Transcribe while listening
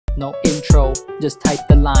No intro, just type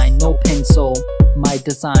the line, no pencil. My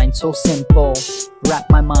design so simple, wrap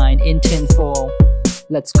my mind in tinfoil.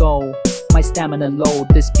 Let's go, my stamina low,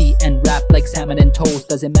 this beat and rap like salmon and toast.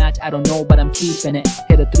 Does it match? I don't know, but I'm keeping it.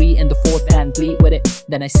 Hit a 3 in the 4th and bleed with it,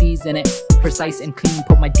 then I season it. Precise and clean,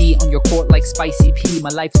 put my D on your court like spicy pea. My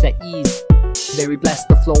life's at ease, very blessed,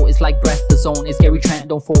 the flow is like breath. The zone is Gary Trent,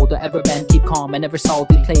 don't fold or ever bend. Keep calm and never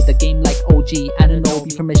salty, play the game like OG. I don't know,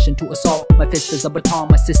 be permission to assault. My fist is a baton,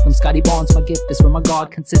 my system Scotty Bonds. My gift is from a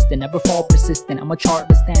god, consistent, never fall, persistent. I'm a chart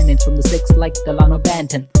with standings from the 6 like Delano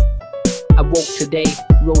Banton. I woke today,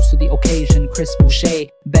 rose to the occasion, Chris Boucher.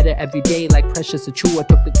 Better every day like Precious Achua.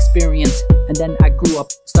 Took the experience and then I grew up.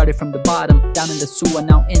 Started from the bottom, down in the sewer,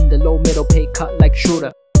 now in the low middle, pay cut like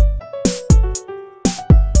Shooter.